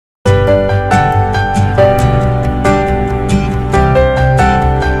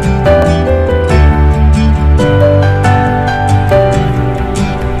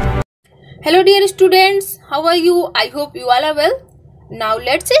how are you? I hope you all are well. Now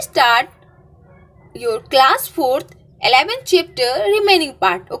let's start your class 4th 11th chapter remaining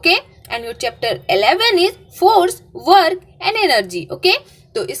part. Okay, and your chapter 11 is force, work and energy. Okay,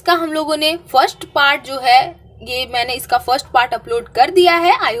 तो इसका हम लोगों ने first part जो है ये मैंने इसका फर्स्ट पार्ट अपलोड कर दिया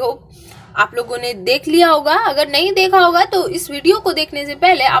है. आई होप आप लोगों ने देख लिया होगा. अगर नहीं देखा होगा तो इस वीडियो को देखने से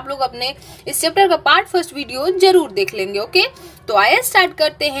पहले आप लोग अपने इस चैप्टर का पार्ट फर्स्ट वीडियो जरूर देख लेंगे. ओके, तो आइए स्टार्ट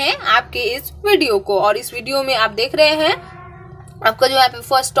करते हैं आपके इस वीडियो को. और इस वीडियो में आप देख रहे हैं आपका जो यहाँ पे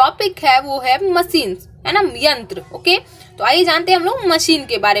फर्स्ट टॉपिक है वो है मशीन, है ना, यंत्र. ओके, तो आइए जानते हैं हम लोग मशीन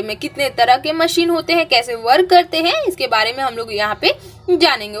के बारे में. कितने तरह के मशीन होते हैं, कैसे वर्क करते हैं, इसके बारे में हम लोग यहाँ पे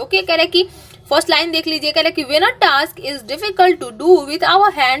जानेंगे. ओके, कह रहे कि फर्स्ट लाइन देख लीजिए. कह रहे कि when a task is difficult to do with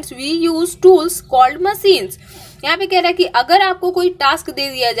our hands we use tools called machines. यहाँ पे कह रहा है कि अगर आपको कोई टास्क दे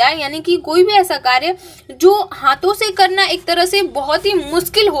दिया जाए, यानी कि कोई भी ऐसा कार्य जो हाथों से करना एक तरह से बहुत ही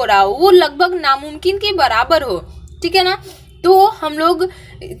मुश्किल हो रहा हो, वो लगभग नामुमकिन के बराबर हो, ठीक है ना, तो हम लोग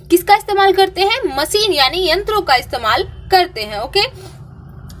किसका इस्तेमाल करते हैं? मशीन यानी यंत्रों का इस्तेमाल करते हैं. Okay,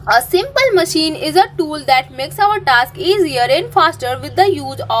 A simple machine is a tool that makes our task easier and faster with the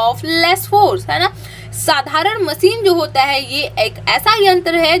use of less force, है ना. साधारण मशीन जो होता है ये एक ऐसा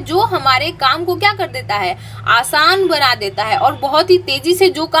यंत्र है जो हमारे काम को क्या कर देता है? आसान बना देता है और बहुत ही तेजी से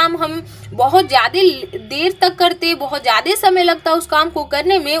जो काम हम बहुत ज्यादा देर तक करते, बहुत ज्यादा समय लगता है उस काम को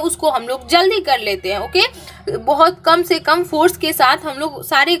करने में, उसको हम लोग जल्दी कर लेते हैं. ओके, बहुत कम से कम फोर्स के साथ हम लोग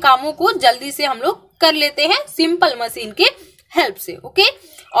सारे कामों को जल्दी से हम लोग कर लेते हैं सिंपल मशीन के हेल्प से. ओके,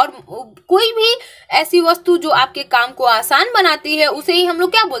 और कोई भी ऐसी वस्तु जो आपके काम को आसान बनाती है उसे ही हम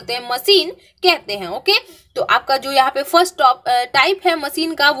लोग क्या बोलते हैं? मशीन कहते हैं. ओके, तो आपका जो यहाँ पे फर्स्ट टाइप है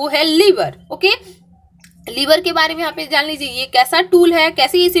मशीन का वो है लीवर. ओके, लीवर के बारे में यहाँ पे जान लीजिए. ये कैसा टूल है,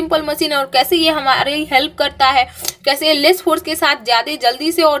 कैसे ये सिंपल मशीन है और कैसे ये हमारी हेल्प करता है, कैसे ये लेस फोर्स के साथ ज्यादा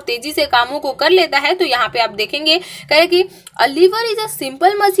जल्दी से और तेजी से कामों को कर लेता है. तो यहाँ पे आप देखेंगे कहे कि a lever is a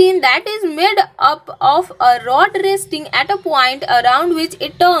simple machine that is made up of a rod resting at a point around which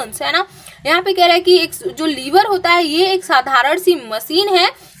it turns, है ना. यहाँ पे कह रहा है कि एक जो लीवर होता है ये एक साधारण सी मशीन है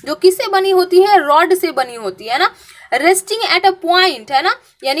जो किससे बनी होती है? रॉड से बनी होती है ना. रेस्टिंग एट अ पॉइंट, है ना,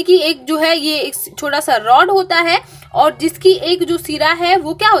 यानी कि एक जो है ये एक छोटा सा रॉड होता है और जिसकी एक जो सिरा है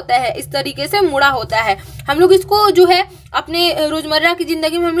वो क्या होता है? इस तरीके से मुड़ा होता है. हम लोग इसको जो है अपने रोजमर्रा की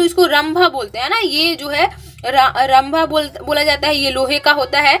जिंदगी में हम लोग इसको रंभा बोलते हैं ना. ये जो है रंभा बोला जाता है. ये लोहे का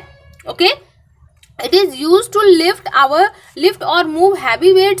होता है. Okay, it is use to lift और move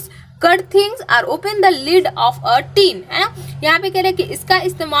heavy weights, cut things और open the lid of a tin, है ना. यहाँ पे कह रहे हैं कि इसका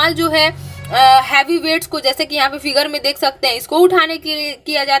इस्तेमाल जो है हैवी वेट्स को, जैसे कि यहाँ पे फिगर में देख सकते हैं, इसको उठाने के लिए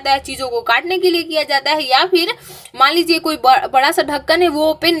किया जाता है, चीजों को काटने के लिए किया जाता है, या फिर मान लीजिए कोई बड़ा सा ढक्कन है वो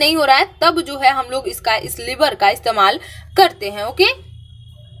ओपन नहीं हो रहा है, तब जो है हम लोग इस लीवर का इस्तेमाल करते हैं. ओके,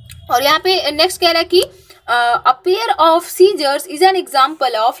 और यहाँ पे नेक्स्ट कह रहा है कि a pair of scissors is an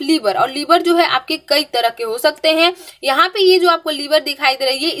example of lever. और लीवर जो है आपके कई तरह के हो सकते हैं. यहाँ पे ये जो आपको लीवर दिखाई दे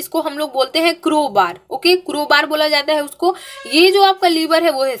रही है इसको हम लोग बोलते हैं क्रो बार. ओके, क्रो बार बोला जाता है उसको. ये जो आपका लीवर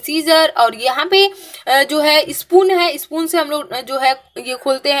है वो है सीजर. और यहाँ पे जो है स्पून है, स्पून से हम लोग जो है ये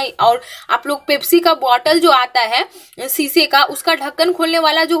खोलते हैं. और आप लोग पेप्सी का बॉटल जो आता है शीशे का, उसका ढक्कन खोलने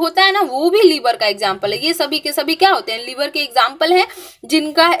वाला जो होता है ना, वो भी लीवर का एग्जाम्पल है. ये सभी के सभी क्या होते हैं? लीवर के एग्जाम्पल है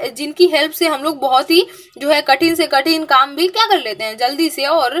जिनकी हेल्प से हम लोग बहुत ही जो है कठिन से कठिन काम भी क्या कर लेते हैं? जल्दी से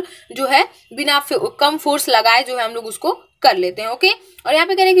और जो है बिना कम फोर्स लगाए जो है हम लोग उसको कर लेते हैं. ओके, और यहाँ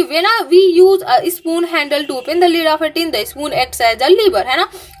पे कह रहे हैं कि when we use a spoon handle to open the lid of a tin the spoon acts as a lever, है ना.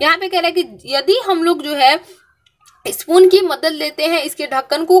 यहाँ पे कह रहे हैं कि यदि हम लोग जो है स्पून की मदद लेते हैं इसके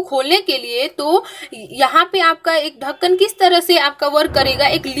ढक्कन को खोलने के लिए, तो यहाँ पे आपका एक ढक्कन किस तरह से आपका वर्क करेगा?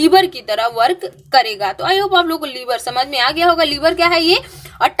 एक लीवर की तरह वर्क करेगा. तो आई होप आप लोग को लीवर समझ में आ गया होगा. लीवर क्या है? ये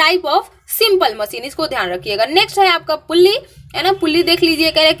a type of simple machine, इसको ध्यान रखिएगा. नेक्स्ट है आपका पुल्ली, है ना. पुल्ली देख लीजिए.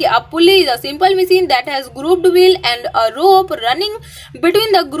 कह रहे हैं कि अ pulley is a simple machine that has grooved wheel and a rope running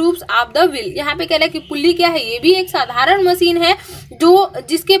between the grooves of the wheel. यहाँ पे कह रहे हैं कि पुल्ली क्या है? ये भी एक साधारण मशीन है जो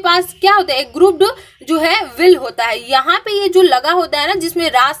जिसके पास क्या होता है? एक ग्रूव्ड जो है व्हील होता है. यहाँ पे ये जो लगा होता है ना, जिसमें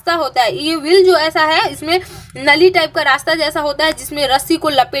रास्ता होता है, ये व्हील जो ऐसा है इसमें नली टाइप का रास्ता जैसा होता है जिसमें रस्सी को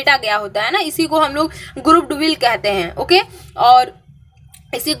लपेटा गया होता है ना, इसी को हम लोग ग्रूव्ड व्हील कहते हैं. ओके, और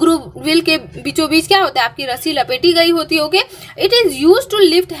इसी ग्रूव व्हील के बीचों बीच क्या होता है? आपकी रस्सी लपेटी गई होती है. Okay, it is use to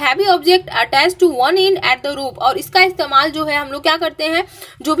lift heavy object attach to one and at the रूप. और इसका इस्तेमाल जो है हम लोग क्या करते हैं?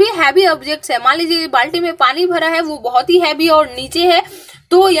 जो भी हैवी ऑब्जेक्ट्स है, मान लीजिए बाल्टी में पानी भरा है, वो बहुत ही हैवी और नीचे है,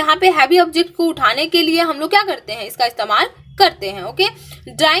 तो यहाँ पे हैवी ऑब्जेक्ट को उठाने के लिए हम लोग क्या करते हैं? इसका इस्तेमाल करते हैं. Okay,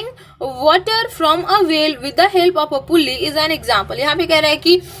 drawing water from a well with the help of a pulley is an example. यहाँ पे कह रहा है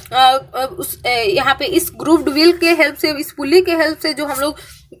कि यहाँ पे इस ग्रूव्ड व्हील के हेल्प से, इस पुल्ली के हेल्प से जो हम लोग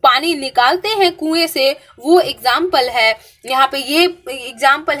पानी निकालते हैं कुएं से, वो एग्जाम्पल है यहाँ पे। ये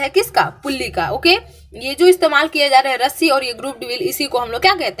एग्जाम्पल है किसका? पुल्ली का। ओके, ये जो इस्तेमाल किया जा रहा है रस्सी और ये ग्रुप्ड व्हील, इसी को हम लोग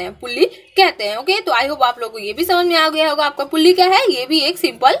क्या कहते हैं? पुल्ली कहते हैं। ओके, तो आई होप आप लोग को ये भी समझ में आ गया होगा आपका पुल्ली क्या है। ये भी एक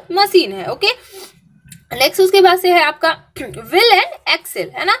सिंपल मशीन है। ओके, नेक्स्ट उसके बाद से है आपका व्हील एंड एक्सेल,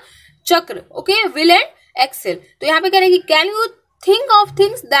 है ना, चक्र। Okay, wheel and Excel. तो यहाँ पे कह रहे हैं कि can you think of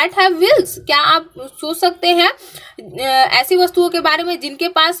things that have wheels, क्या आप सोच सकते हैं ऐसी वस्तुओं के बारे में जिनके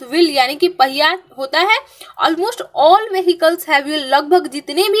पास व्हील यानी कि पहिया होता है? Almost all vehicles have wheel, लगभग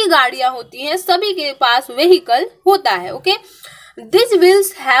जितनी भी गाड़ियां होती हैं सभी के पास व्हीकल होता है। Okay, this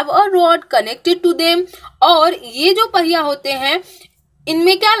wheels have a rod connected to them, और ये जो पहिया होते हैं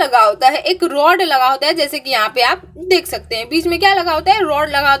इनमें क्या लगा होता है? एक रॉड लगा होता है, जैसे कि यहाँ पे आप देख सकते हैं बीच में क्या लगा होता है? रॉड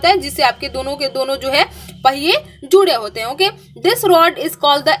लगा होता है, जिससे आपके दोनों के दोनों जो है पहिए जुड़े होते हैं। Okay, this rod is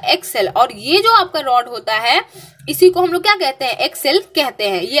called the Excel, और ये जो आपका रॉड होता है इसी को हम लोग क्या कहते हैं? एक्सेल कहते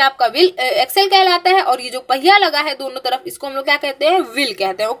हैं। ये आपका व्हील एक्सेल कहलाता है, और ये जो पहिया लगा है दोनों तरफ इसको हम लोग क्या कहते हैं? व्हील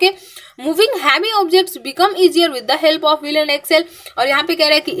कहते हैं। Okay, moving heavy objects become easier with the help of wheel and Excel, और यहाँ पे कह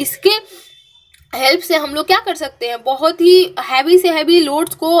रहे हैं कि इसके हेल्प से हम लोग क्या कर सकते हैं? बहुत ही हैवी से हैवी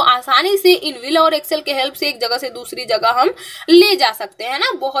लोड्स को आसानी से इन व्हील और एक्सेल के हेल्प से एक जगह से दूसरी जगह हम ले जा सकते हैं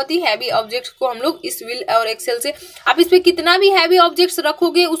ना। बहुत ही हैवी ऑब्जेक्ट्स को हम लोग इस व्हील और एक्सेल से, आप इस पे कितना भी हैवी ऑब्जेक्ट्स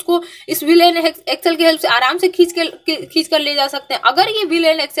रखोगे उसको इस व्हील एंड एक्सेल के हेल्प से आराम से खींच कर ले जा सकते हैं। अगर ये व्हील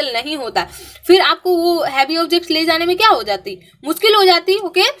एंड एक्सेल नहीं होता फिर आपको वो हैवी ऑब्जेक्ट्स ले जाने में क्या हो जाती? मुश्किल हो जाती।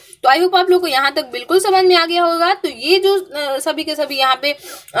 ओके, तो आई होप आप लोग को यहाँ तक बिल्कुल समझ में आ गया होगा। तो ये जो सभी के सभी यहाँ पे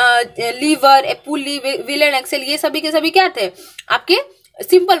liver, pulley, wheel and Excel, ये सभी के सभी क्या थे? आपके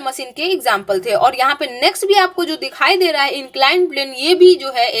सिंपल मशीन के एग्जाम्पल थे। और यहाँ पे नेक्स्ट भी आपको जो दिखाई दे रहा है इंक्लाइन प्लेन, ये भी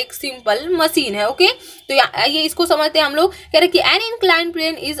जो है एक सिंपल मशीन है। ओके, तो ये इसको समझते हैं हम लोग। कह रहे कि an incline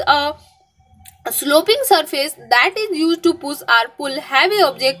plane is a sloping surface that is use to push are pull heavy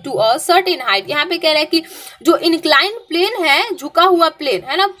object to a certain height. यहाँ पे कह रहा है कि जो इंक्लाइन प्लेन है, झुका हुआ प्लेन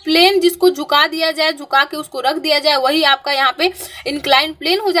है ना, प्लेन जिसको झुका दिया जाए, झुका के उसको रख दिया जाए, वही आपका यहाँ पे इंक्लाइन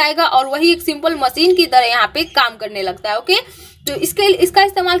प्लेन हो जाएगा, और वही एक सिंपल मशीन की तरह यहाँ पे काम करने लगता है। ओके, तो इसका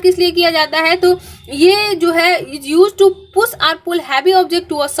इस्तेमाल किस लिए किया जाता है? तो ये जो है is use to push are pull heavy object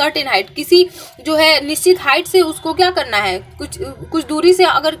to a certain height, किसी जो है निश्चित हाइट से उसको क्या करना है, कुछ दूरी से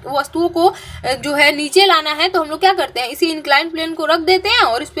अगर वस्तुओं को जो है नीचे लाना है तो हम लोग क्या करते हैं? इसी इंक्लाइन प्लेन को रख देते हैं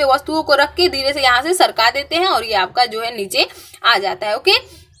और इस पे वस्तुओं को रख के धीरे से यहाँ से सरका देते हैं, और ये आपका जो है नीचे आ जाता है। Okay,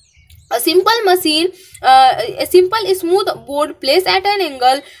 A simple machine, a simple smooth board placed at an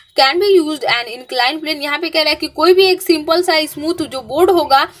angle can be used an inclined plane। यहाँ पे कह रहा है कि कोई भी एक सिंपल सा स्मूथ जो बोर्ड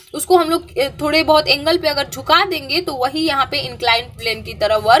होगा उसको हम लोग थोड़े बहुत एंगल पे अगर झुका देंगे तो वही यहाँ पे इंक्लाइंड प्लेन की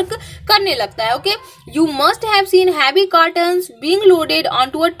तरह वर्क करने लगता है। Okay, you must have seen heavy cottons being loaded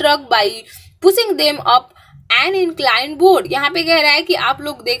onto a truck bye pushing them up an incline board. यहाँ पे कह रहा है कि आप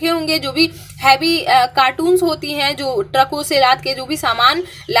लोग देखे होंगे जो भी हैवी कार्टून्स होती हैं, जो ट्रकों से रात के जो भी सामान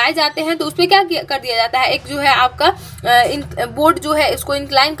लाए जाते हैं तो उसपे क्या कर दिया जाता है? एक जो है आपका बोर्ड जो है इसको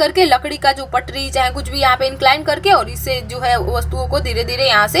इंक्लाइन करके, लकड़ी का जो पटरी चाहे कुछ भी यहाँ पे इंक्लाइन करके, और इससे जो है वस्तुओं को धीरे धीरे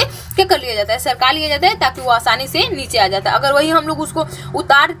यहाँ से क्या कर लिया जाता है? सरका लिया जाता है, ताकि वो आसानी से नीचे आ जाता है। अगर वही हम लोग उसको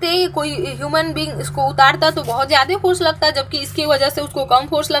उतारते, कोई ह्यूमन बींग इसको उतारता तो बहुत ज्यादा फोर्स लगता है, जबकि इसकी वजह से उसको कम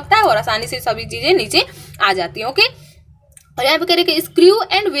फोर्स लगता है और आसानी से सभी चीजें नीचे आ जाती है। ओके, और यहाँ पे कह रहे कि screw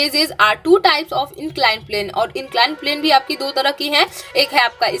and wages are two types of incline plane, और इंक्लाइन प्लेन भी आपकी दो तरह की है, एक है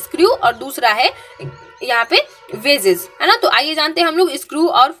आपका स्क्रू और दूसरा है यहाँ पे वेजेस, है ना। तो आइए जानते हैं हम लोग स्क्रू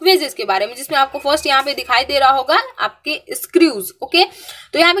और वेजेस के बारे में, जिसमें आपको फर्स्ट यहाँ पे दिखाई दे रहा होगा आपके स्क्रूज। ओके,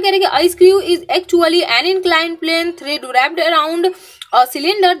 तो यहाँ पे कह रहे कि a screw is actually an incline plane thread wrapped around और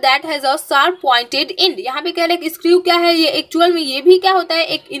cylinder that has a sharp pointed and. यहाँ पे कह रहे हैं कि स्क्रू क्या है? ये एक्चुअल में ये भी क्या होता है?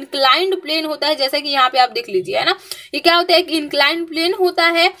 एक इंक्लाइंड प्लेन होता है, जैसा कि यहाँ पे आप देख लीजिए, है ना। ये क्या होता है? एक इंक्लाइंड प्लेन होता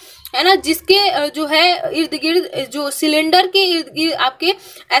है ना, जिसके जो है इर्द गिर्द, जो सिलेंडर के इर्द गिर्द आपके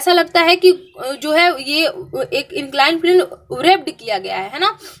ऐसा लगता है कि जो है ये एक इंक्लाइंड प्लेन रैप्ड किया गया है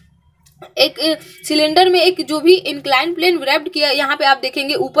ना। एक सिलेंडर में एक जो भी इंक्लाइन प्लेन रैप्ड किया, यहाँ पे आप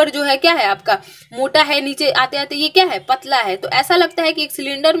देखेंगे ऊपर जो है क्या है आपका मोटा है, नीचे आते आते ये क्या है? पतला है। तो ऐसा लगता है कि एक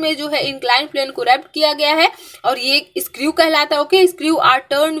सिलेंडर में जो है इंक्लाइन प्लेन को रैप्ड किया गया है, और ये स्क्रू कहलाता है। Okay, screw are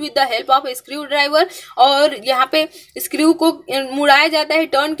turn with the help of screw driver, और यहाँ पे स्क्रू को मुड़ाया जाता है,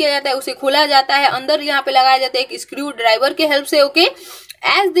 टर्न किया जाता है, उसे खोला जाता है, अंदर यहाँ पे लगाया जाता है एक स्क्रू ड्राइवर के हेल्प से। Okay,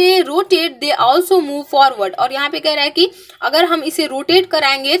 as they rotate they also move forward. और यहाँ पे कह रहा है कि अगर हम इसे रोटेट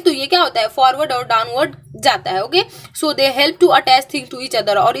कराएंगे तो ये क्या होता है, फॉरवर्ड और डाउनवर्ड जाता है। Okay, so they help to attach thing to each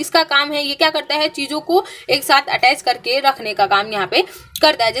other. और इसका काम है, ये क्या करता है, चीजों को एक साथ अटैच करके रखने का काम यहाँ पे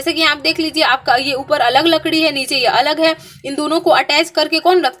करता है। जैसे कि आप देख लीजिए, आपका ये ऊपर अलग लकड़ी है, नीचे ये अलग है, इन दोनों को अटैच करके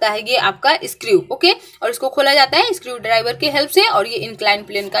कौन रखता है, ये आपका स्क्रू। ओके, और इसको खोला जाता है स्क्रू ड्राइवर के हेल्प से। और ये इंक्लाइन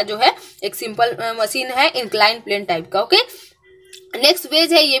प्लेन का जो है एक सिंपल मशीन है, इंक्लाइन प्लेन टाइप का। ओके, नेक्स्ट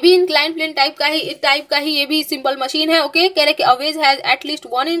वेज है, ये भी इंक्लाइन प्लेन टाइप का ही ये भी सिंपल मशीन है। ओके, कह रहे कि अ veg has at least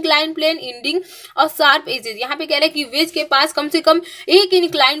one incline plane ending और शार्प एजेस। यहाँ पे कह रहे कि वेज के पास कम से कम एक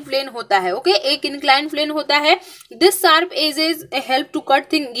इंक्लाइन प्लेन होता है। ओके, एक इंक्लाइन प्लेन होता है। This sharp edges help to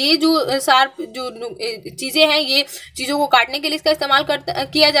cut thing. ये जो शार्प जो चीजें हैं, ये चीजों को काटने के लिए इसका इस्तेमाल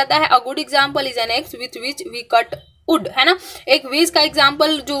किया जाता है। A good example is an x with which we cut would, है ना। एक वेज का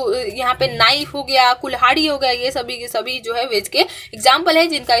एग्जाम्पल जो यहाँ पे नाइफ हो गया, कुल्हाड़ी हो गया, ये सभी के सभी जो है वेज के एग्जाम्पल है,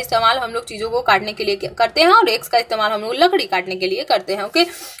 जिनका इस्तेमाल हम लोग चीजों को काटने के लिए करते हैं। और एक्स का इस्तेमाल हम लोग लकड़ी काटने के लिए करते हैं। ओके,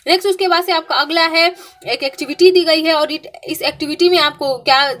 नेक्स्ट उसके बाद से आपका अगला है, एक एक्टिविटी दी गई है और इस एक्टिविटी में आपको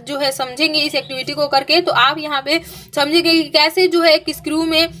क्या जो है समझेंगे इस एक्टिविटी को करके, तो आप यहाँ पे समझेंगे कि कैसे जो है एक स्क्रू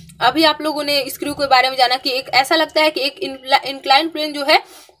में, अभी आप लोगों ने स्क्रू के बारे में जाना कि एक ऐसा लगता है कि एक इंक्लाइन प्लेन जो है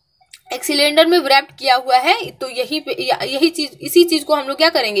एक सिलेंडर में रैप्ड किया हुआ है। तो यही चीज, इसी चीज को हम लोग क्या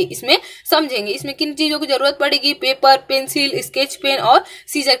करेंगे, इसमें समझेंगे। इसमें किन चीजों की जरूरत पड़ेगी, पेपर, पेंसिल, स्केच पेन और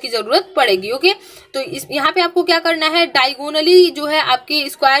सीजर की जरूरत पड़ेगी। ओके, तो यहाँ पे आपको क्या करना है, डायगोनली जो है आपके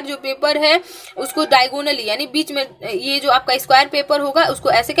स्क्वायर जो पेपर है उसको डायगोनली यानी बीच में, ये जो आपका स्क्वायर पेपर होगा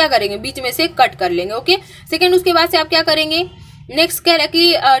उसको ऐसे क्या करेंगे, बीच में से कट कर लेंगे। ओके, सेकेंड उसके बाद से आप क्या करेंगे, नेक्स्ट कह रहा है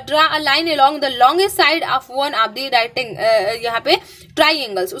कि draw a line along the longest side of one of the right यहाँ पे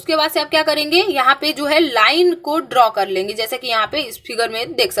ट्राइंगल्स। उसके बाद से आप क्या करेंगे, यहाँ पे जो है लाइन को ड्रॉ कर लेंगे, जैसे कि यहाँ पे इस फिगर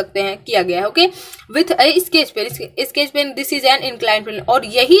में देख सकते हैं किया गया है। Okay, with sketch pen, this is an incline plane. और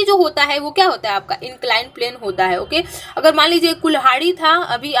यही जो होता है वो क्या होता है, आपका इंक्लाइन प्लेन होता है। ओके, अगर मान लीजिए कुल्हाड़ी था,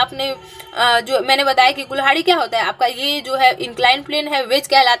 अभी आपने जो मैंने बताया कि कुल्हाड़ी क्या होता है आपका, ये जो है इंक्लाइन प्लेन है, वेज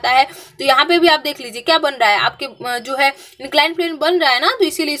कहलाता है। तो यहाँ पे भी आप देख लीजिए क्या बन रहा है, आपके जो है इंक्लाइन प्लेन बन रहा है ना, तो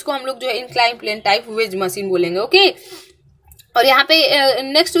इसीलिए इसको हम लोग जो है incline plane type veg machine बोलेंगे। ओके, और यहाँ पे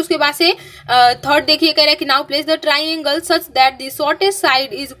नेक्स्ट उसके बाद से थर्ड देखिए, कह रहा है कि now place the triangle such that the shortest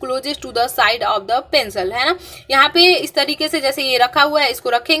side is closest to the side of the pencil, है ना। यहाँ पे इस तरीके से जैसे ये रखा हुआ है, इसको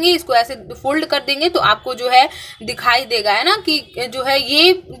रखेंगे, इसको ऐसे फोल्ड कर देंगे तो आपको जो है दिखाई देगा, है ना, कि जो है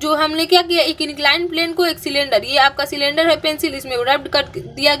ये जो हमने क्या किया, एक इंक्लाइन प्लेन को एक सिलेंडर, ये आपका सिलेंडर है पेंसिल, इसमें रैप्ड कर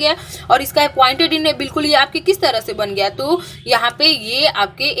दिया गया और इसका पॉइंटेड इन है, बिल्कुल ये आपके किस तरह से बन गया, तो यहाँ पे ये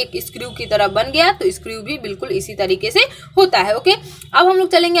आपके एक स्क्रू की तरह बन गया। तो स्क्रू भी बिल्कुल इसी तरीके से होता है। ओके, अब हम लोग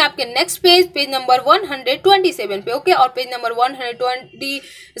चलेंगे आपके नेक्स्ट पेज नंबर 127 पे। ओके, और पेज नंबर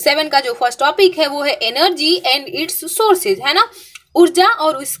 127 का जो फर्स्ट टॉपिक है वो है एनर्जी एंड इट्स सोर्सेज, है ना, ऊर्जा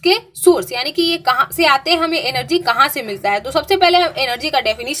और उसके सोर्स, यानी कि ये कहाँ से आते हैं, हमें एनर्जी कहाँ से मिलता है। तो सबसे पहले हम एनर्जी का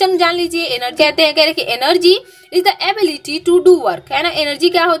डेफिनेशन जान लीजिए। एनर्जी कहते हैं, कह रहे कि energy is the ability to do work, है ना। एनर्जी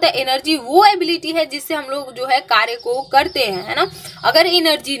क्या होता है, एनर्जी वो एबिलिटी है जिससे हम लोग जो है कार्य को करते हैं, है ना। अगर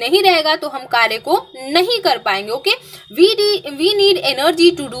एनर्जी नहीं रहेगा तो हम कार्य को नहीं कर पाएंगे। Okay, we need energy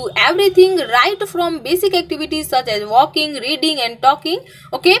to do everything, right from basic activities such as walking, reading and talking,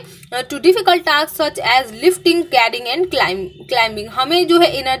 okay, to difficult task such as lifting, carrying and climbing. हमें जो है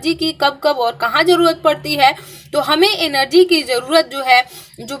एनर्जी की कब कब और कहाँ जरूरत पड़ती है, तो हमें एनर्जी की जरूरत जो है,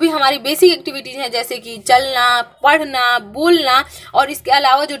 जो भी हमारी बेसिक एक्टिविटीज हैं जैसे कि चलना, पढ़ना, बोलना, और इसके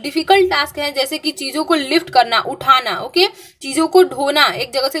अलावा जो डिफिकल्ट टास्क हैं जैसे कि चीजों को लिफ्ट करना, उठाना, ओके, चीजों को ढोना,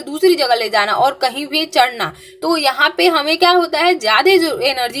 एक जगह से दूसरी जगह ले जाना और कहीं भी चढ़ना, तो यहाँ पे हमें क्या होता है, ज्यादा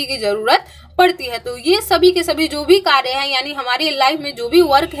एनर्जी की जरूरत पड़ती है। तो ये सभी के सभी जो भी कार्य हैं, यानी हमारी लाइफ में जो भी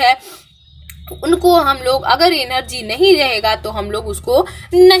वर्क है, उनको हम लोग अगर एनर्जी नहीं रहेगा तो हम लोग उसको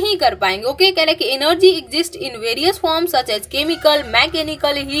नहीं कर पाएंगे। ओके, कह रहे कि energy exist in various form such as chemical,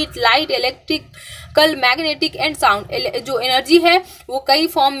 mechanical, heat, light, electrical, magnetic and sound. जो एनर्जी है वो कई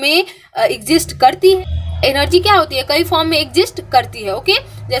फॉर्म में एग्जिस्ट करती है। एनर्जी क्या होती है, कई फॉर्म में एग्जिस्ट करती है। ओके,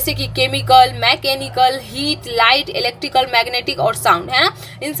 जैसे कि chemical, mechanical, heat, light, electrical, magnetic और साउंड, है ना।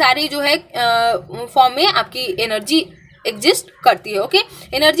 इन सारी जो है फॉर्म में आपकी एनर्जी एग्जिस्ट करती है। Okay,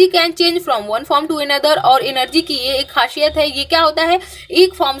 energy can change from one form to another, और एनर्जी की ये एक खासियत है, ये क्या होता है,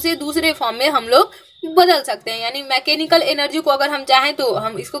 एक फॉर्म से दूसरे फॉर्म में हम लोग बदल सकते हैं। यानी मैकेनिकल एनर्जी को अगर हम चाहें तो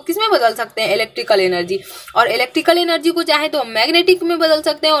हम इसको किस में बदल सकते हैं, इलेक्ट्रिकल एनर्जी, और इलेक्ट्रिकल एनर्जी को चाहें तो हम मैग्नेटिक में बदल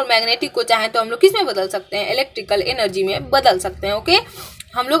सकते हैं, और मैग्नेटिक को चाहें तो हम लोग किस में बदल सकते हैं, इलेक्ट्रिकल एनर्जी में बदल सकते हैं। ओके,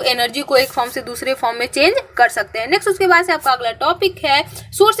 हम लोग एनर्जी को एक फॉर्म से दूसरे फॉर्म में चेंज कर सकते हैं। नेक्स्ट उसके बाद से आपका अगला टॉपिक है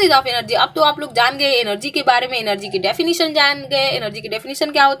सोर्सेज ऑफ एनर्जी। अब तो आप लोग जान गए एनर्जी के बारे में, एनर्जी की डेफिनेशन जान गए। एनर्जी की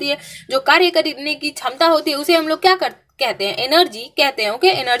डेफिनेशन क्या होती है, जो कार्य करने की क्षमता होती है उसे हम लोग क्या कहते हैं, एनर्जी कहते हैं। Okay,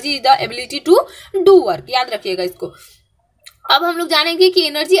 energy is the ability to do work, याद रखिएगा इसको। अब हम लोग जानेंगे कि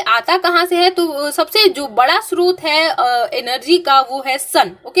एनर्जी आता कहाँ से है। तो सबसे जो बड़ा स्रोत है एनर्जी का वो है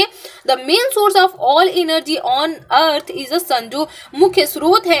सन। Okay, the main source of all energy on earth is the सन। जो मुख्य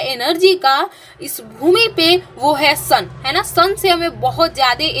स्रोत है एनर्जी का इस भूमि पे वो है सन, है ना। सन से हमें बहुत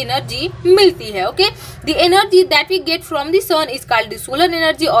ज्यादा एनर्जी मिलती है। Okay, the energy that we get from the sun is called the solar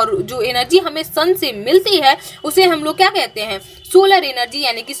energy. और जो एनर्जी हमें सन से मिलती है उसे हम लोग क्या कहते हैं, सोलर एनर्जी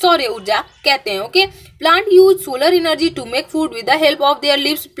यानी कि सौर ऊर्जा कहते हैं। Okay, plant use solar energy to make food with the help of their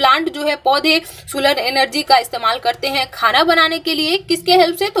leaves. Plant जो है पौधे सोलर एनर्जी का इस्तेमाल करते हैं खाना बनाने के लिए। किसके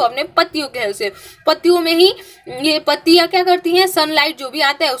हेल्प से, तो अपने पत्तियों के हेल्प से। पत्तियों में ही ये पत्तियां क्या करती हैं, सनलाइट जो भी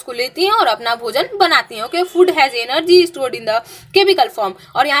आता है उसको लेती हैं और अपना भोजन बनाती हैं। Okay, food has energy stored in the chemical form.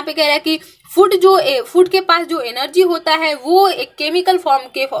 और यहाँ पे कह रहा है कि फूड के पास जो एनर्जी होता है वो एक केमिकल फॉर्म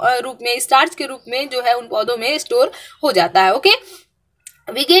के रूप में, स्टार्च के रूप में जो है उन पौधों में स्टोर हो जाता है। Okay,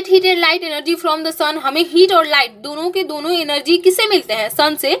 we get heat and light energy from the सन। हमें हीट और लाइट दोनों के दोनों एनर्जी किससे मिलते हैं,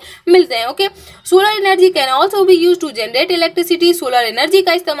 सन से मिलते हैं। Okay, solar energy can also be use to generate electricity. Solar energy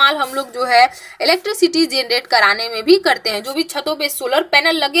का इस्तेमाल हम लोग जो है इलेक्ट्रिसिटी जनरेट कराने में भी करते हैं। जो भी छतों पे सोलर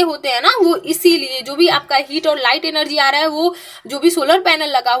पैनल लगे होते हैं ना, वो इसीलिए जो भी आपका हीट और लाइट एनर्जी आ रहा है वो जो भी सोलर पैनल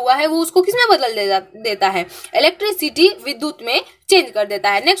लगा हुआ है वो उसको किसमें बदल देता है, इलेक्ट्रिसिटी, विद्युत में चेंज कर देता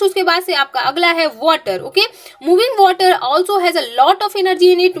है। नेक्स्ट उसके बाद से आपका अगला है water. Okay, moving water also has a lot of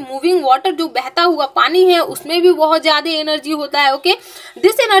energy in it. Moving water जो बहता हुआ पानी है उसमें भी बहुत ज्यादा एनर्जी होता है। Okay,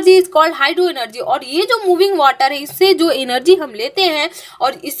 this energy is called hydro energy. और ये जो मूविंग वाटर है इससे जो एनर्जी हम लेते हैं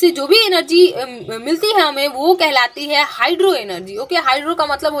और इससे जो भी एनर्जी मिलती है हमें वो कहलाती है हाइड्रो एनर्जी। ओके, हाइड्रो का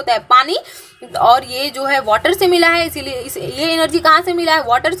मतलब होता है पानी और ये जो है वाटर से मिला है, इसीलिए ये एनर्जी कहाँ से मिला है,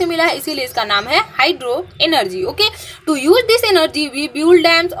 वाटर से मिला है, इसीलिए इसका नाम है hydro energy. Okay, to use this energy we build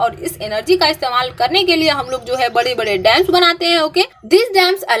dams. और इस एनर्जी का इस्तेमाल करने के लिए हम लोग जो है बड़े बड़े डैम्स बनाते हैं। Okay, this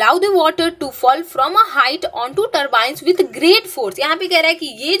dams allow the water to fall from a height on to turbines with great force. यहाँ पे कह रहा है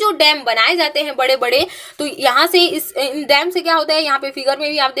कि ये जो डैम बनाए जाते हैं बड़े बड़े, तो यहाँ से इन डैम से क्या होता है, यहाँ पे फिगर में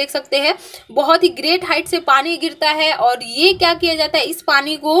भी आप देख सकते हैं बहुत ही ग्रेट हाइट से पानी गिरता है और ये क्या किया जाता है, इस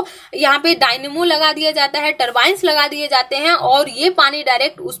पानी को यहाँ पे डायनेमो लगा दिया जाता है, टर्बाइन्स लगा दिए जाते हैं और ये पानी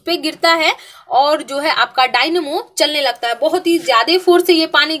डायरेक्ट उस पे गिरता है और जो है आपका डायनेमो चलने लगता है। बहुत ही ज्यादा फोर्स से ये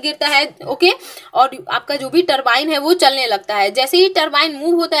पानी गिरता है। ओके, और आपका जो भी टरबाइन है वो चलने लगता है। जैसे ही टरबाइन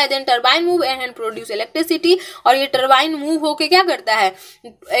मूव होता है then turbine move and produce electricity. और ये टरबाइन मूव होके क्या करता है,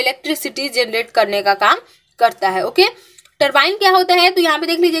 इलेक्ट्रिसिटी जनरेट करने का काम करता है। ओके, टरबाइन क्या होता है, तो यहाँ पे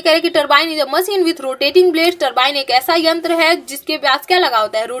देख लीजिए, कह रहे हैं कि turbine is a machine with rotating blades. Turbine एक ऐसा यंत्र है जिसके पास क्या लगा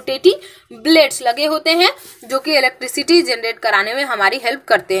होता है, रोटेटिंग ब्लेड्स लगे होते हैं जो कि इलेक्ट्रिसिटी जनरेट कराने में हमारी हेल्प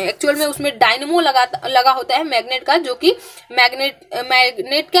करते हैं। एक्चुअल में उसमें डायनेमो लगा होता है मैग्नेट का, जो कि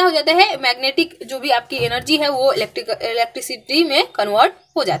मैग्नेट क्या हो जाता है, मैग्नेटिक जो भी आपकी एनर्जी है वो इलेक्ट्रिसिटी में कन्वर्ट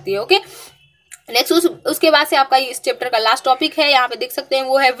हो जाती है। ओके, नेक्स्ट उसके बाद से आपका इस चैप्टर का लास्ट टॉपिक है, यहाँ पे देख सकते हैं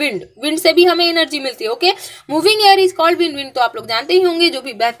वो है विंड। विंड से भी हमें एनर्जी मिलती है। Okay, moving air is called wind. Wind तो आप लोग जानते ही होंगे, जो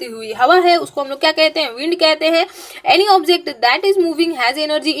भी बहती हुई हवा है उसको हम लोग क्या कहते हैं, विंड कहते हैं। Any object that is moving has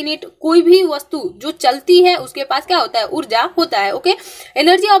energy in it. कोई भी वस्तु जो चलती है उसके पास क्या होता है, ऊर्जा होता है। Okay,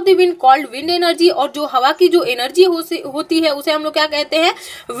 energy of the wind called wind energy. और जो हवा की जो एनर्जी होती है उसे हम लोग क्या कहते हैं,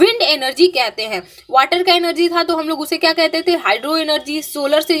 विंड एनर्जी कहते हैं। वाटर का एनर्जी था तो हम लोग उसे क्या कहते थे, हाइड्रो एनर्जी।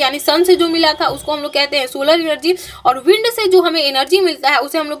 सोलर से यानी सन से जो मिला था उसको हम लोग कहते हैं सोलर एनर्जी। और विंड से जो हमें एनर्जी मिलता है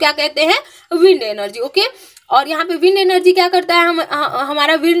उसे हम लोग क्या कहते हैं, विंड एनर्जी। ओके, और यहाँ पे विंड एनर्जी क्या करता है,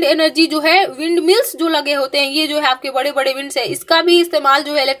 हमारा विंड एनर्जी जो है, विंड मिल्स जो लगे होते हैं, ये जो है आपके बड़े बड़े विंड्स है, इसका भी इस्तेमाल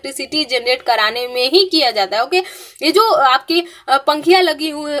जो है इलेक्ट्रिसिटी जनरेट कराने में ही किया जाता है। ओके, ये जो आपकी पंखियां लगी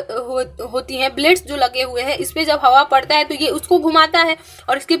हुई होती हैं, ब्लेड्स जो लगे हुए हैं, इस पे जब हवा पड़ता है तो ये उसको घुमाता है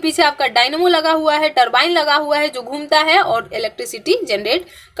और इसके पीछे आपका डायनेमो लगा हुआ है, टरबाइन लगा हुआ है जो घूमता है और इलेक्ट्रिसिटी जनरेट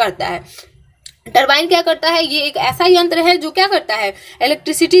करता है। टरबाइन क्या करता है, ये एक ऐसा यंत्र है जो क्या करता है,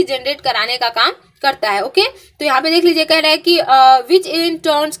 इलेक्ट्रिसिटी जनरेट कराने का काम करता है। ओके, तो यहाँ पे देख लीजिए, कह रहा है कि विच in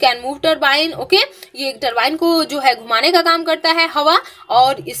turns can move turbine. Okay, ये टरबाइन को जो है घुमाने का काम करता है हवा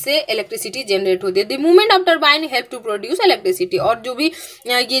और इससे इलेक्ट्रिसिटी जनरेट होती है। The movement of turbine help to produce electricity. और जो भी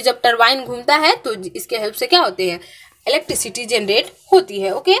ये जब टरबाइन घूमता है तो इसके हेल्प से क्या होते हैं, इलेक्ट्रिसिटी जनरेट होती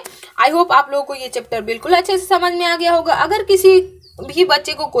है। ओके, आई होप आप लोगों को ये चैप्टर बिल्कुल अच्छे से समझ में आ गया होगा। अगर किसी भी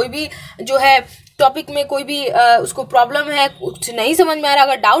बच्चे को कोई भी जो है टॉपिक में कोई भी उसको प्रॉब्लम है, कुछ नहीं समझ में आ रहा,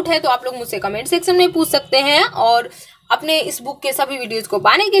 अगर डाउट है तो आप लोग मुझसे कमेंट सेक्शन में पूछ सकते हैं। और अपने इस बुक के सभी वीडियोस को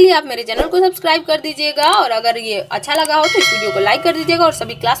पाने के लिए आप मेरे चैनल को सब्सक्राइब कर दीजिएगा। और अगर ये अच्छा लगा हो तो इस वीडियो को लाइक कर दीजिएगा और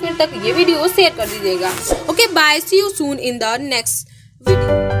सभी क्लासमेट तक ये वीडियो शेयर कर दीजिएगा। Okay, bye, C you soon in the next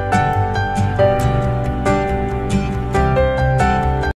video.